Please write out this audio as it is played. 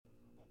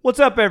What's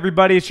up,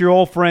 everybody? It's your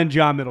old friend,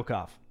 John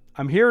Middlecoff.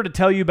 I'm here to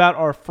tell you about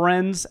our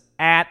friends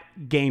at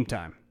Game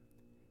Time.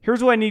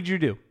 Here's what I need you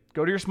to do.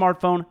 Go to your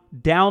smartphone,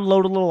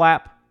 download a little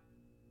app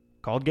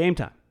called Game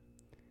Time.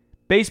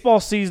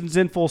 Baseball season's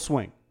in full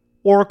swing.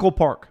 Oracle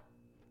Park.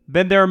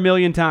 Been there a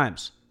million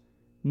times.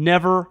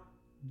 Never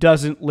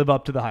doesn't live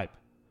up to the hype.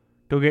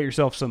 Go get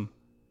yourself some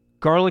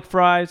garlic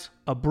fries,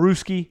 a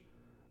brewski,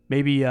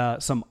 maybe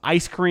some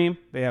ice cream.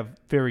 They have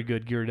very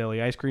good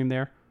Ghirardelli ice cream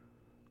there.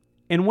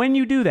 And when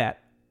you do that,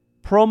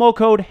 promo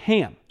code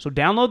HAM. So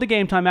download the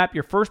Game Time app.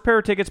 Your first pair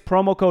of tickets,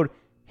 promo code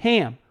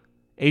HAM,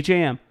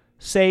 H-A-M,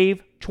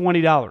 save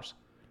 $20.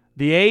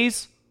 The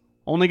A's,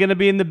 only going to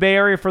be in the Bay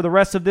Area for the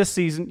rest of this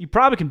season. You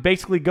probably can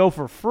basically go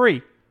for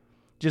free.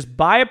 Just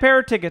buy a pair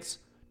of tickets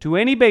to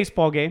any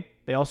baseball game.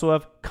 They also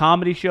have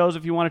comedy shows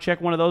if you want to check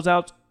one of those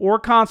out, or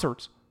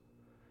concerts.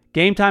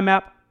 Game Time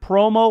app,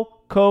 promo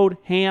code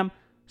HAM,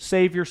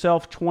 save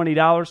yourself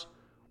 $20.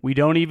 We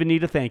don't even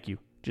need a thank you.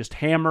 Just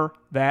hammer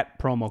that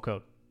promo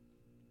code.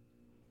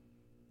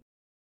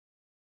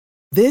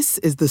 This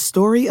is the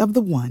story of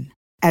the one.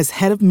 As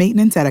head of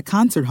maintenance at a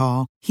concert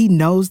hall, he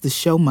knows the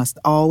show must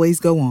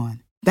always go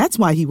on. That's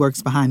why he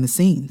works behind the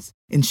scenes,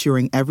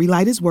 ensuring every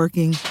light is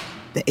working,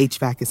 the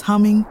HVAC is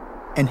humming,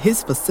 and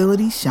his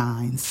facility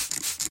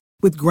shines.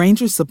 With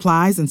Grainger's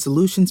supplies and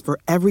solutions for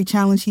every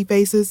challenge he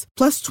faces,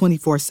 plus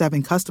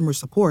 24/7 customer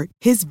support,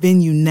 his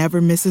venue never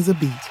misses a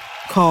beat.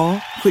 Call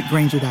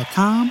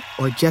quickgrainger.com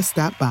or just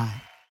stop by.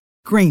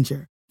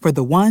 Grainger, for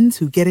the ones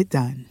who get it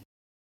done.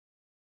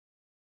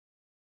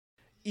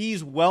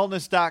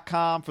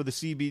 EaseWellness.com for the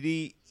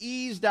CBD,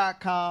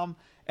 ease.com,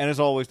 and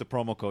as always, the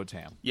promo code's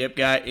HAM. Yep,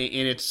 guy,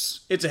 and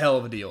it's a hell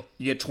of a deal.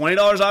 You get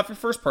 $20 off your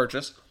first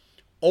purchase,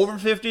 over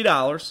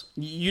 $50.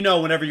 You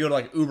know, whenever you go to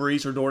like Uber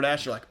Eats or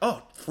DoorDash, you're like,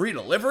 oh, free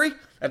delivery?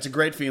 That's a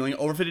great feeling.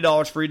 Over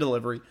 $50 free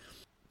delivery.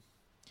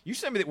 You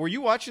sent me that. Were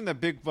you watching that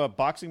big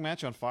boxing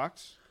match on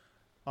Fox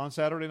on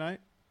Saturday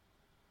night?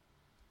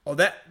 Oh,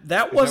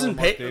 that wasn't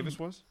Mark Davis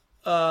was?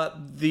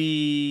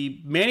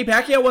 The Manny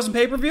Pacquiao wasn't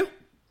pay-per-view?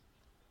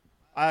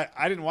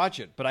 I didn't watch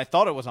it, but I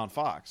thought it was on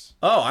Fox.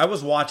 Oh, I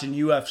was watching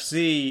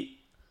UFC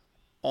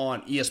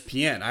on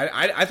ESPN.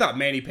 I thought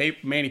Manny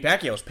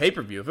Pacquiao was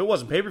pay-per-view. If it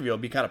wasn't pay-per-view, I'd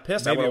be kind of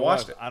pissed. Maybe I would have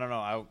watched it. I don't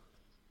know.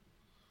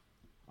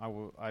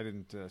 I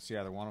didn't see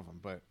either one of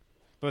them, but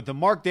the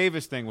Mark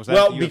Davis thing, was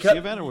that the UFC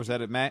event or was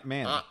that at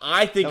Manny?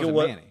 I think it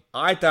was. Manny.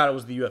 I thought it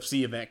was the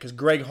UFC event because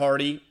Greg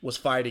Hardy was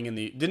fighting in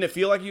the. Didn't it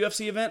feel like a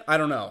UFC event? I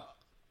don't know.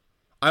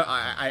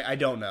 I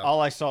don't know.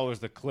 All I saw was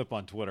the clip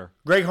on Twitter.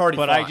 Greg Hardy,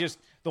 but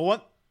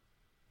fought.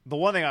 The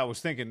one thing I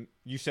was thinking,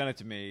 you sent it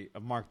to me,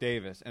 of Mark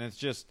Davis, and it's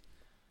just,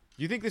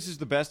 do you think this is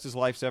the best his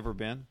life's ever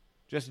been,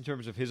 just in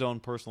terms of his own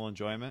personal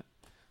enjoyment?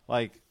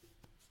 Like,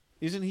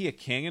 isn't he a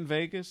king in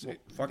Vegas? Well,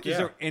 fuck yeah. Is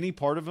there any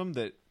part of him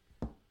that,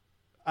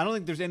 I don't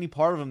think there's any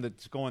part of him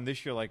that's going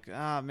this year like,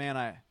 man,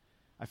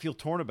 I feel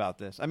torn about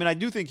this. I mean, I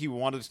do think he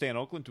wanted to stay in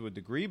Oakland to a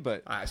degree,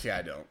 but I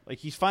don't. Like,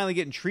 he's finally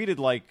getting treated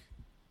like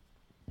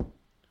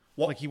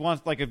he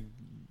wants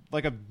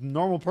like a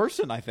normal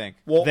person, I think.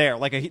 Well,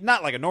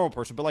 not like a normal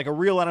person, but like a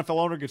real NFL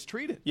owner gets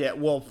treated. Yeah,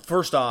 well,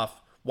 first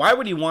off, why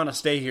would he want to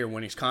stay here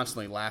when he's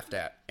constantly laughed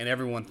at and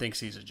everyone thinks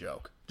he's a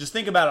joke? Just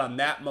think about it on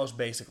that most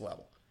basic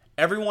level.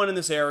 Everyone in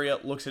this area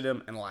looks at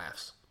him and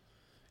laughs.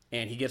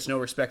 And he gets no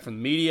respect from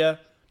the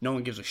media. No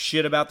one gives a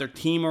shit about their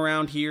team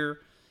around here.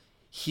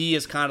 He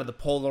is kind of the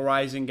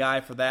polarizing guy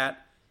for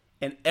that.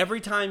 And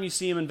every time you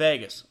see him in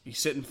Vegas, you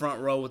sit in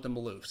front row with the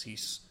Maloofs.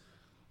 He's,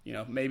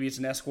 maybe it's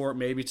an escort,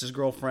 maybe it's his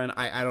girlfriend.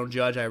 I don't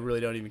judge. I really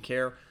don't even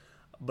care.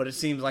 But it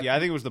seems like... Yeah, I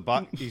think it was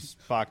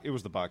it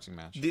was the boxing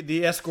match.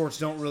 The escorts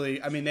don't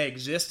really... I mean, they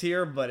exist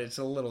here, but it's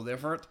a little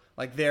different.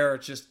 Like, there,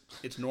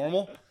 it's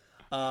normal.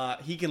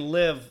 He can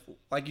live,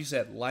 like you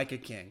said, like a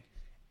king.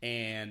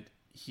 And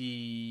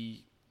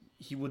he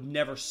would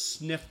never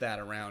sniff that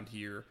around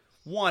here.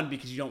 One,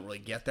 because you don't really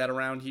get that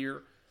around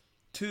here.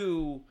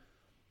 Two,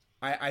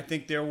 I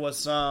think there was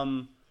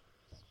some...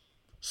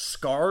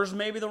 scars,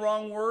 maybe the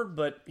wrong word,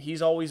 but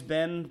he's always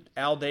been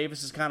Al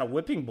Davis's kind of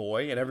whipping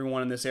boy, and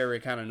everyone in this area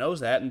kind of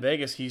knows that. In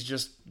Vegas, he's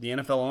just the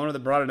NFL owner that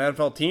brought an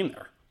NFL team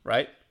there,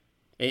 right?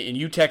 And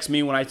you text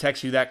me when I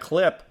text you that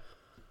clip,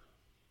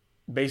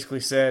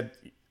 basically said,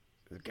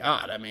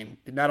 God, I mean,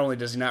 not only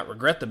does he not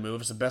regret the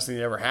move, it's the best thing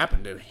that ever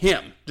happened to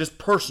him, just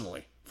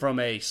personally, from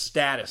a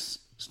status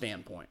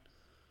standpoint.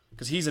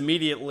 Because he's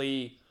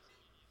immediately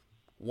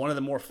one of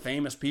the more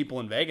famous people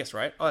in Vegas,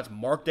 right? Oh, that's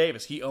Mark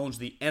Davis. He owns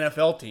the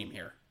NFL team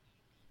here.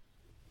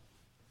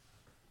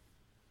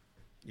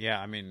 Yeah,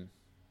 I mean,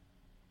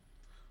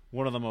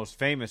 one of the most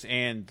famous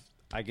and,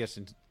 I guess,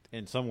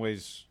 in some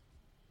ways,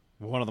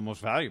 one of the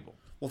most valuable.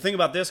 Well, think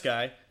about this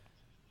guy.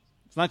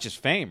 It's not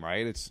just fame,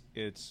 right?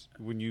 It's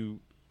when you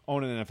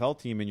own an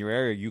NFL team in your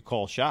area, you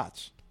call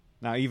shots.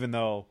 Now, even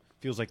though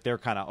it feels like they're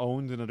kind of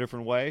owned in a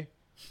different way,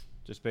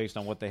 just based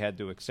on what they had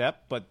to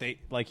accept, but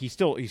he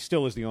still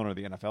is the owner of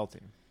the NFL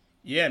team.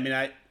 Yeah, I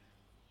mean,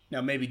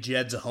 now maybe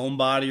Jed's a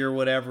homebody or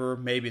whatever.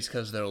 Maybe it's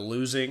because they're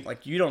losing.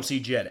 Like, you don't see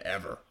Jed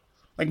ever.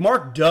 Like,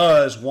 Mark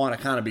does want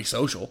to kind of be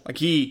social. Like,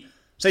 he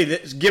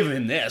give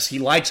him this. He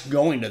likes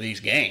going to these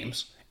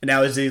games. And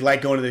now, does he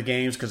like going to the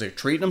games because they're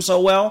treating him so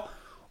well?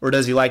 Or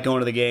does he like going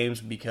to the games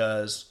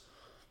because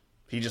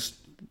he just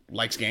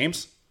likes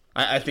games?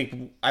 I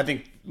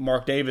think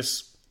Mark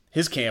Davis,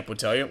 his camp would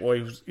tell you,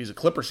 well, he's a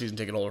Clipper season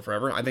ticket holder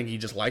forever. I think he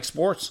just likes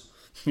sports.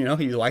 He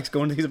likes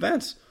going to these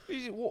events.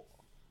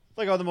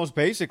 Like on the most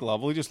basic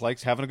level, he just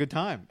likes having a good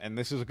time. And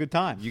this is a good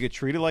time. You get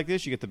treated like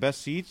this. You get the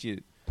best seats.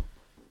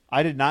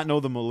 I did not know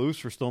the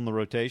Maloofs were still in the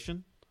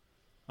rotation.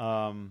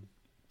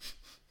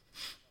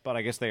 But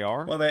I guess they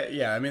are. Well,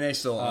 they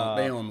still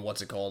they own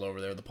what's it called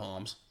over there, the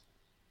Palms.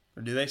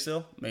 Or do they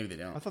still? Maybe they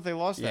don't. I thought they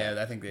lost that.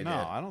 Yeah, I think they did.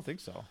 No, I don't think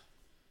so.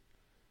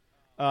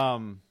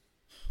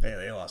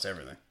 They lost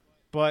everything.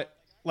 But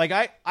like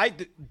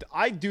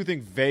I do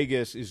think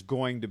Vegas is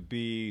going to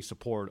be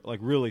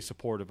really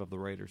supportive of the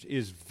Raiders.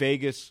 Is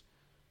Vegas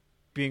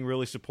being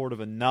really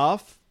supportive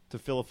enough to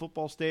fill a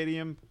football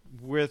stadium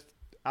with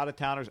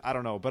out-of-towners? I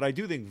don't know. But I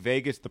do think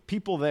Vegas, the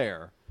people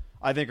there,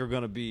 I think are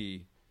going to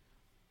be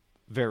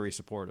very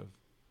supportive,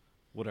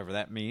 whatever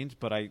that means.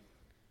 But I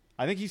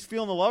think he's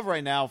feeling the love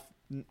right now,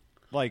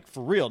 like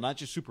for real, not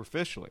just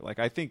superficially. Like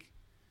I think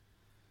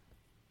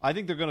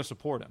they're going to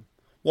support him.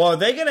 Well, are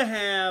they going to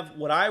have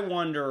what I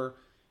wonder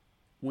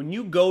when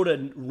you go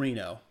to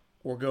Reno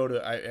or go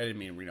to I didn't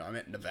mean Reno, I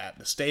meant Nevada,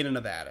 the state of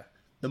Nevada.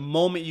 The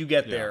moment you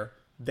get there,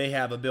 they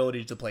have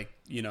ability to play,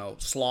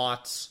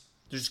 slots.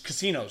 There's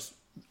casinos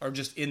are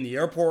just in the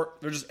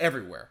airport. They're just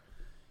everywhere.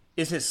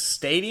 Is his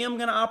stadium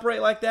going to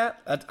operate like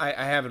that? I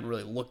haven't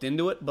really looked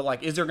into it, but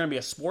like, is there going to be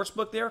a sports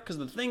book there? Because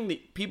the thing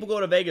that people go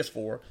to Vegas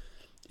for,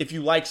 if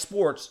you like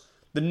sports,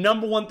 the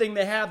number one thing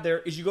they have there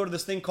is you go to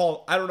this thing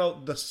called,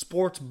 the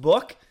sports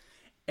book,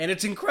 and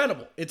it's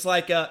incredible. It's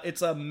like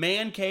it's a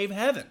man cave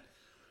heaven.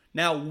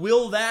 Now,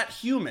 will that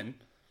human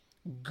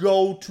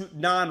go to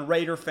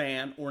non-Raider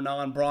fan or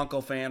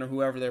non-Bronco fan or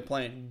whoever they're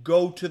playing,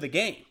 go to the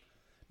game?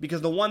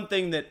 Because the one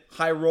thing that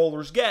high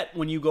rollers get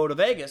when you go to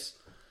Vegas,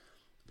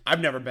 I've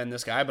never been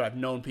this guy, but I've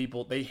known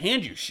people, they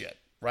hand you shit,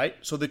 right?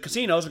 So the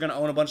casinos are going to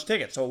own a bunch of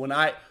tickets. So when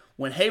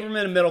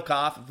Haberman and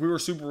Middlecoff, if we were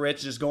super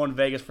rich, just going to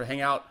Vegas for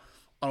hang out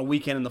on a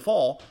weekend in the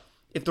fall,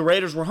 if the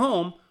Raiders were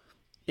home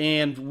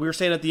and we were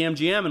staying at the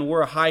MGM and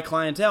we're a high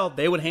clientele,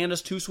 they would hand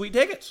us 2 sweet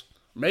tickets.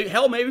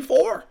 Maybe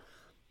 4.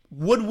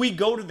 Would we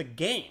go to the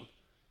game?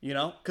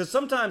 Because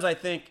sometimes I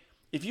think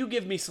if you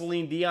give me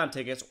Celine Dion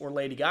tickets or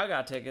Lady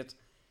Gaga tickets,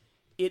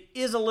 it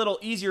is a little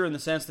easier in the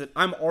sense that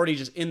I'm already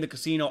just in the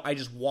casino. I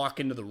just walk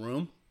into the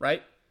room,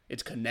 right?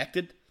 It's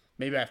connected.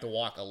 Maybe I have to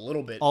walk a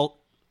little bit.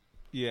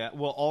 Yeah.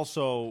 Well,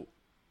 also,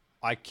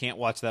 I can't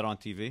watch that on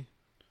TV.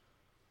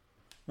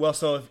 Well,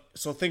 so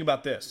think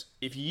about this.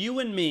 If you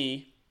and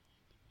me,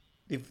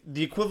 if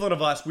the equivalent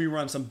of us, we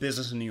run some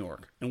business in New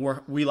York, and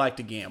we like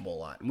to gamble a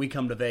lot, and we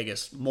come to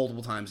Vegas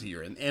multiple times a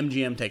year, and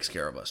MGM takes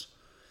care of us,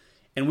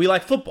 and we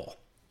like football.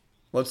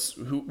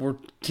 We're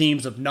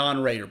teams of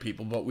non-Raider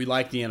people, but we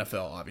like the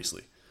NFL,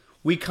 obviously.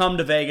 We come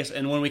to Vegas,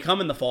 and when we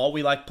come in the fall,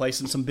 we like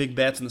placing some big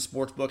bets in the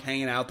sports book,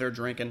 hanging out there,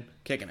 drinking,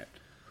 kicking it.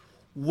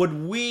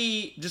 Would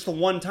we, just the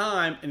one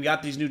time, and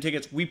got these new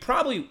tickets, we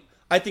probably,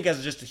 I think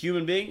as just a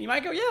human being, you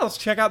might go, yeah, let's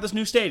check out this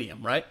new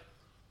stadium, right?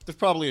 There's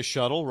probably a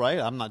shuttle, right?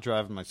 I'm not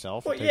driving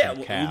myself. Well,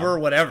 yeah, Uber,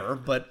 whatever.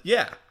 But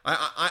yeah,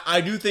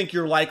 I do think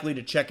you're likely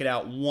to check it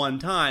out one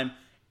time.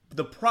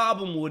 The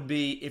problem would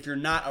be if you're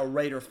not a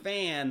Raider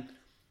fan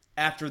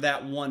after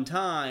that one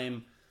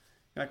time,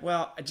 you're like,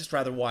 well, I'd just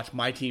rather watch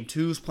my team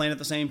two's playing at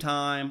the same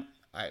time.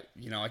 I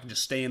can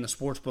just stay in the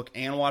sports book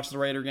and watch the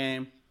Raider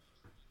game.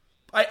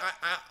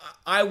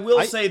 I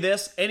will say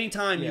this: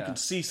 anytime you can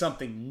see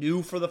something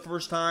new for the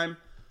first time,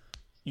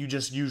 you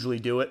just usually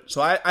do it.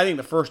 So I think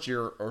the first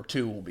year or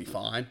two will be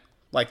fine,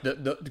 like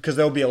because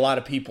there'll be a lot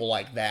of people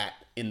like that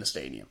in the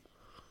stadium.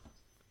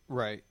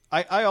 Right.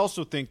 I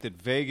also think that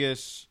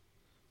Vegas.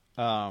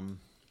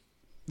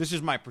 This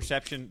is my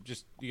perception,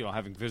 just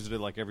having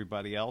visited like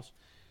everybody else.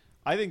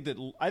 I think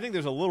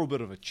there's a little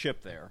bit of a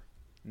chip there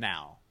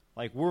now.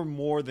 Like we're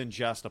more than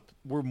just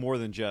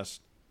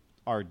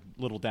our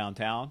little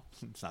downtown.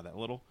 It's not that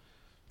little.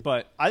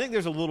 But I think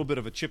there's a little bit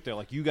of a chip there.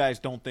 Like you guys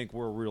don't think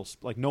we're a real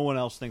 – like no one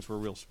else thinks we're a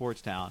real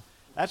sports town.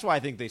 That's why I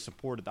think they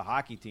supported the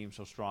hockey team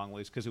so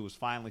strongly, is because it was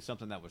finally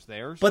something that was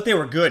theirs. But they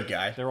were good,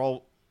 guy. They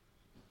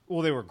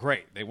were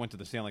great. They went to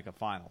the Stanley Cup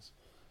Finals.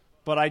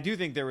 But I do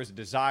think there is a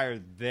desire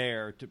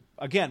there to –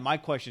 again, my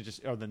question is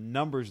just are the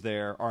numbers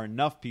there? Are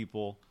enough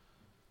people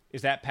 –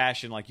 is that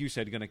passion, like you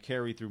said, going to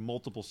carry through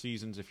multiple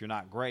seasons if you're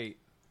not great?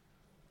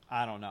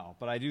 I don't know,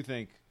 but I do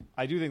think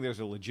there's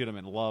a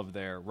legitimate love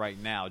there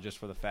right now, just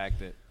for the fact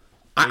that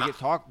they get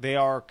talk.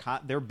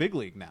 They're big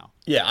league now.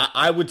 Yeah,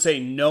 I would say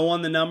no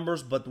on the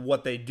numbers, but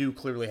what they do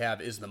clearly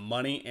have is the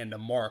money, and to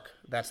Mark,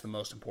 that's the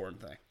most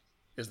important thing,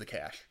 is the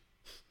cash.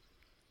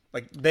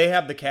 Like they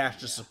have the cash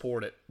to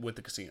support it with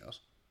the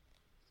casinos,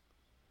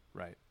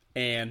 right?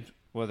 And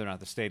whether or not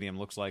the stadium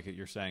looks like it,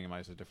 you're saying it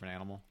might be a different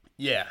animal.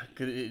 Yeah,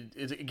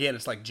 because again,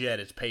 it's like Jed.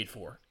 It's paid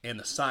for, and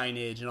the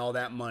signage and all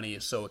that money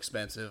is so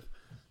expensive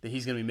that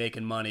he's going to be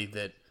making money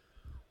that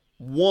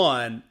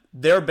one,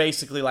 they're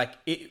basically like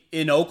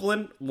in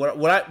Oakland. People are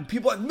like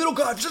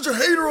Middlekauff, such a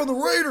hater on the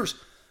Raiders.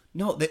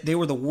 No, they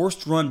were the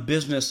worst run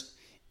business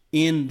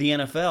in the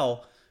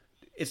NFL.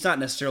 It's not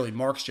necessarily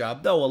Mark's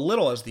job, though a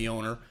little as the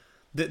owner.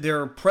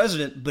 Their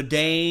president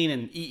Boudin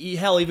and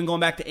hell, even going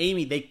back to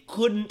Amy, they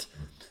could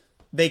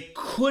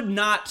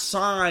not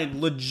sign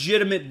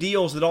legitimate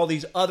deals that all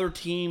these other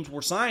teams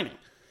were signing.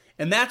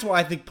 And that's why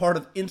I think part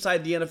of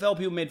inside the NFL,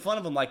 people made fun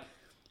of them. Like,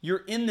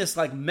 you're in this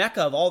like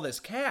mecca of all this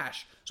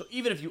cash. So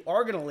even if you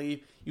are going to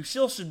leave, you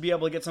still should be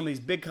able to get some of these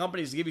big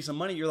companies to give you some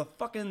money. You're the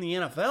fucking in the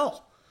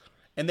NFL.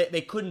 And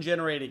they couldn't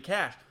generate any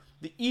cash.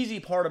 The easy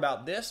part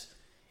about this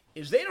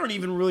is they don't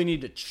even really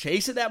need to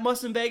chase it that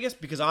much in Vegas,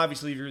 because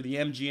obviously if you're the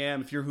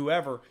MGM, if you're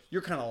whoever,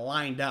 you're kind of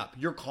lined up.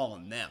 You're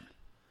calling them.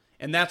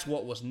 And that's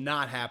what was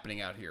not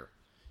happening out here.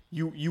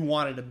 You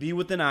wanted to be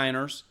with the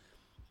Niners,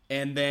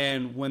 and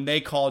then when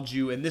they called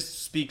you, and this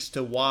speaks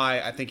to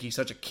why I think he's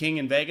such a king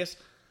in Vegas,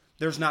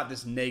 there's not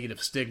this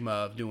negative stigma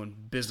of doing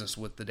business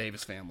with the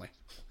Davis family.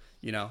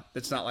 You know,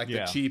 it's not like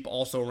the cheap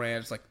also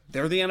ran. It's like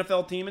they're the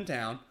NFL team in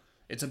town.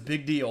 It's a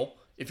big deal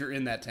if you're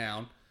in that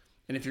town.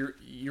 And if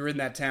you're in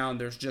that town,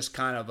 there's just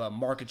kind of a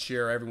market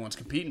share everyone's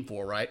competing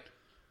for, right?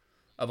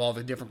 Of all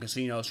the different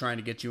casinos trying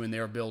to get you in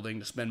their building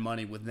to spend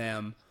money with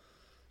them.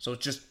 So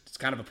it's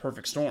kind of a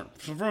perfect storm.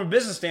 So from a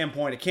business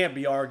standpoint, it can't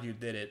be argued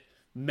that it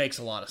makes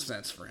a lot of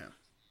sense for him.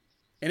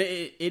 And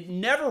it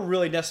never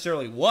really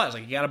necessarily was.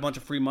 Like, you got a bunch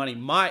of free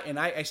money.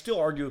 I still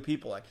argue with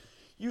people like,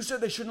 you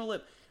said they shouldn't have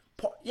lived.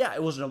 Yeah,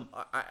 it was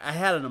I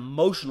had an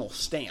emotional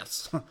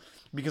stance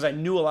because I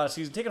knew a lot of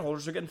season ticket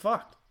holders are getting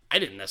fucked. I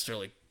didn't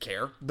necessarily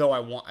care, though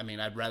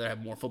I'd rather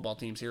have more football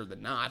teams here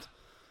than not.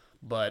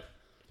 But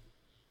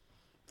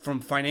from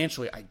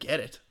financially, I get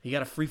it. You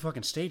got a free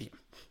fucking stadium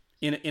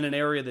in an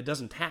area that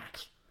doesn't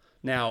tax.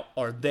 Now,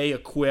 are they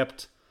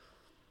equipped?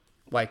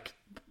 Like,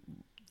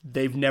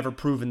 they've never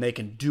proven they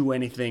can do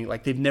anything.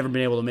 Like, they've never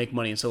been able to make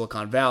money in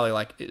Silicon Valley.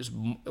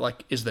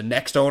 Is the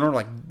next owner,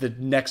 like the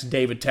next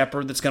David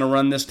Tepper that's going to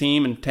run this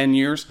team in 10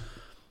 years?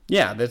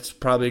 Yeah, that's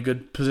probably a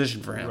good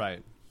position for him.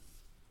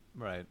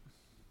 Right.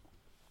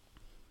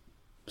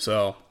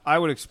 So I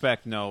would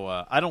expect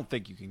I don't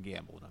think you can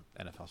gamble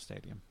in an NFL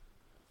stadium.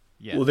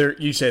 Yeah. Well,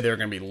 you say there are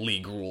going to be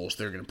league rules.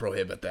 They're going to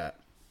prohibit that.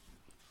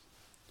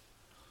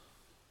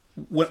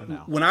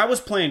 When I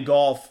was playing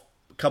golf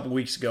a couple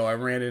weeks ago, I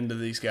ran into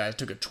these guys,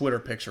 took a Twitter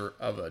picture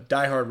of a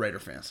diehard Raider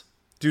fans.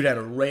 Dude had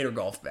a Raider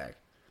golf bag.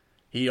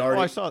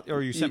 I saw,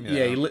 or you sent me that.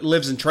 Yeah, he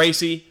lives in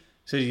Tracy.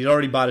 Said he'd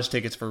already bought his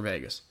tickets for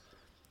Vegas.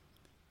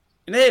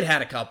 And they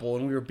had a couple,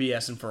 and we were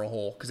BSing for a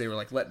hole because they were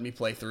like letting me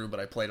play through, but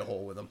I played a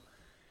hole with them.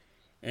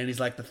 And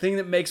he's like, the thing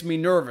that makes me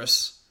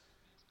nervous,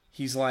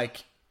 he's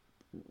like,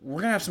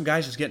 we're going to have some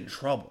guys just get in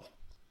trouble.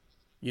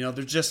 You know,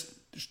 there's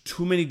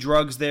too many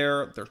drugs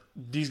there.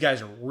 These guys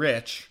are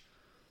rich.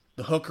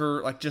 The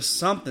hooker, like, just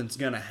something's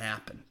going to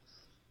happen.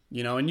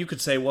 You know, and you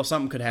could say, well,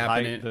 something could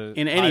happen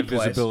in any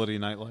place. High visibility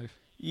nightlife.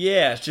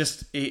 Yeah,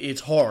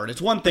 it's hard.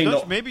 It's one thing.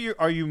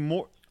 Are you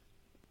more...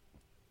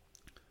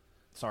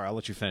 Sorry, I'll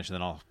let you finish, and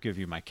then I'll give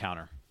you my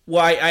counter.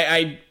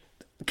 Well,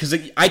 because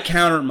I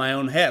counter in my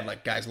own head.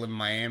 Like, guys live in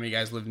Miami,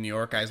 guys live in New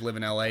York, guys live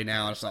in L.A.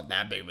 now, and it's not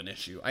that big of an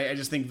issue. I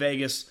just think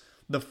Vegas,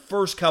 the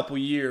first couple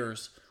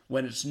years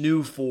when it's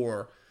new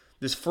for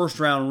this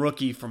first-round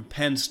rookie from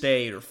Penn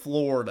State or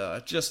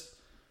Florida,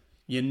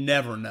 you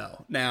never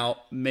know.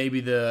 Now, maybe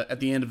at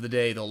the end of the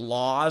day, the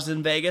laws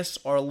in Vegas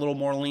are a little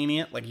more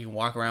lenient. Like, you can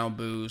walk around with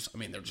booze. I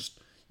mean,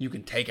 you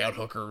can take out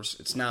hookers.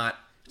 It's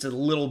a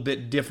little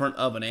bit different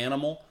of an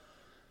animal.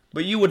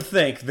 But you would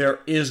think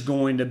there is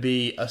going to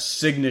be a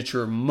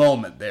signature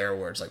moment there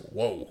where it's like,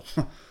 whoa.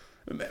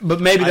 But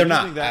maybe they're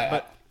not.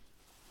 But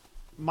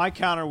my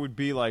counter would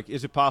be like,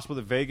 is it possible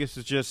that Vegas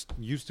is just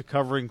used to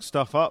covering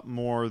stuff up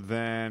more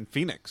than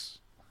Phoenix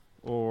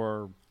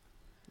or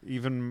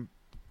even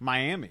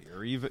Miami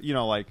or even,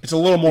 like. It's a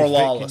little more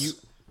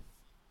lawless.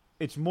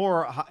 It's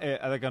more,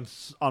 like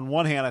on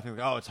one hand, I think,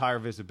 it's higher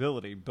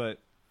visibility. But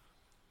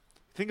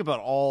think about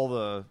all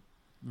the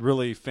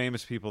really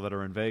famous people that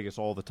are in Vegas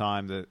all the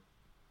time that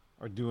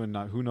are doing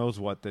who knows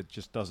what that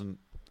just doesn't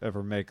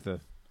ever make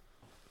the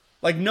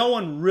no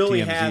one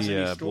really TMZ, has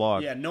any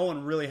blog. Yeah, no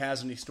one really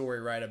has any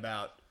story right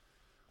about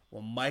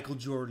Michael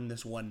Jordan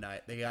this one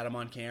night. They got him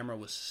on camera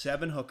with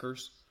 7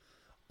 hookers,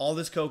 all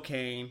this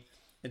cocaine,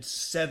 and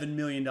 $7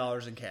 million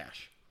in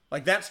cash.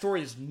 Like, that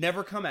story has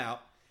never come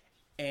out,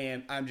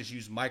 and I'm just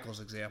using Michael's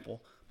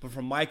example, but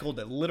from Michael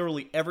that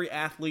literally every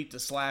athlete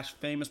to /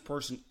 famous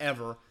person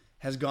ever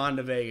has gone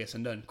to Vegas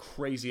and done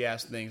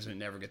crazy-ass things and it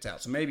never gets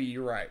out. So maybe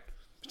you're right.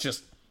 It's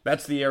just,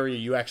 that's the area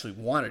you actually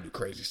want to do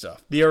crazy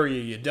stuff. The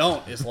area you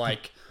don't is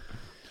like,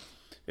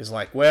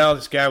 well,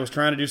 this guy was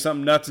trying to do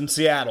something nuts in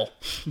Seattle,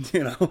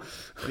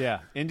 Yeah,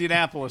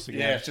 Indianapolis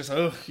again. Yeah, it's just,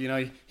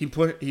 he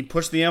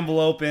pushed the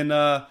envelope in,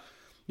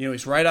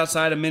 he's right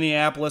outside of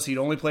Minneapolis. He'd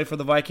only play for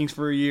the Vikings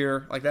for a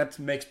year. Like, that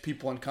makes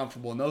people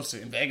uncomfortable in those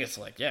cities. In Vegas,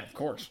 like, yeah, of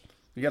course.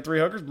 You got 3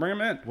 hookers? Bring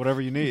them in.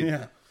 Whatever you need.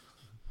 Yeah.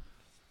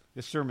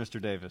 Yes, sir, Mr.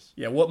 Davis.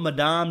 Yeah, what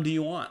madame do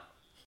you want?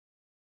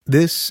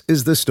 This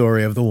is the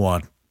story of the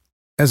one.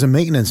 As a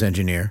maintenance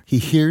engineer, he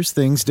hears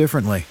things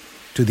differently.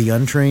 To the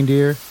untrained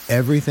ear,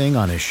 everything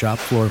on his shop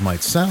floor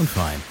might sound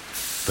fine,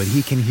 but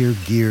he can hear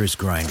gears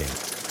grinding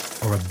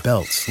or a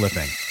belt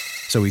slipping.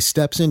 So he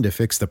steps in to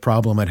fix the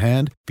problem at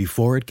hand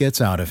before it gets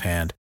out of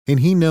hand.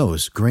 And he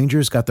knows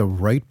Grainger's got the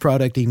right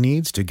product he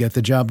needs to get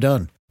the job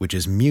done, which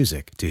is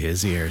music to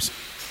his ears.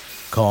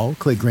 Call,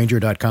 click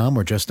Grainger.com,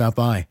 or just stop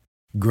by.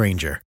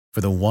 Grainger,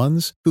 for the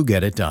ones who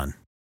get it done.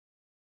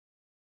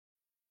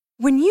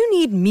 When you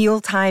need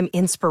mealtime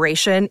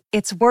inspiration,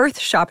 it's worth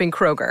shopping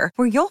Kroger,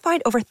 where you'll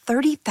find over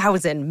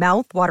 30,000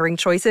 mouth-watering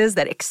choices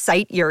that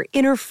excite your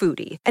inner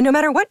foodie. And no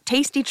matter what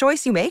tasty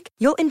choice you make,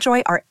 you'll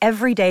enjoy our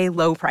everyday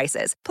low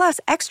prices, plus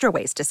extra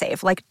ways to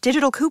save, like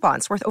digital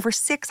coupons worth over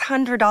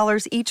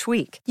 $600 each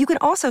week. You can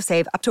also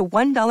save up to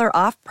 $1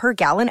 off per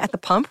gallon at the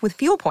pump with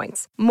fuel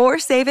points. More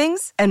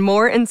savings and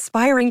more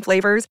inspiring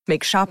flavors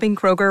make shopping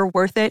Kroger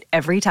worth it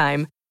every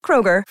time.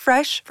 Kroger,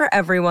 fresh for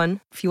everyone.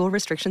 Fuel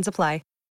restrictions apply.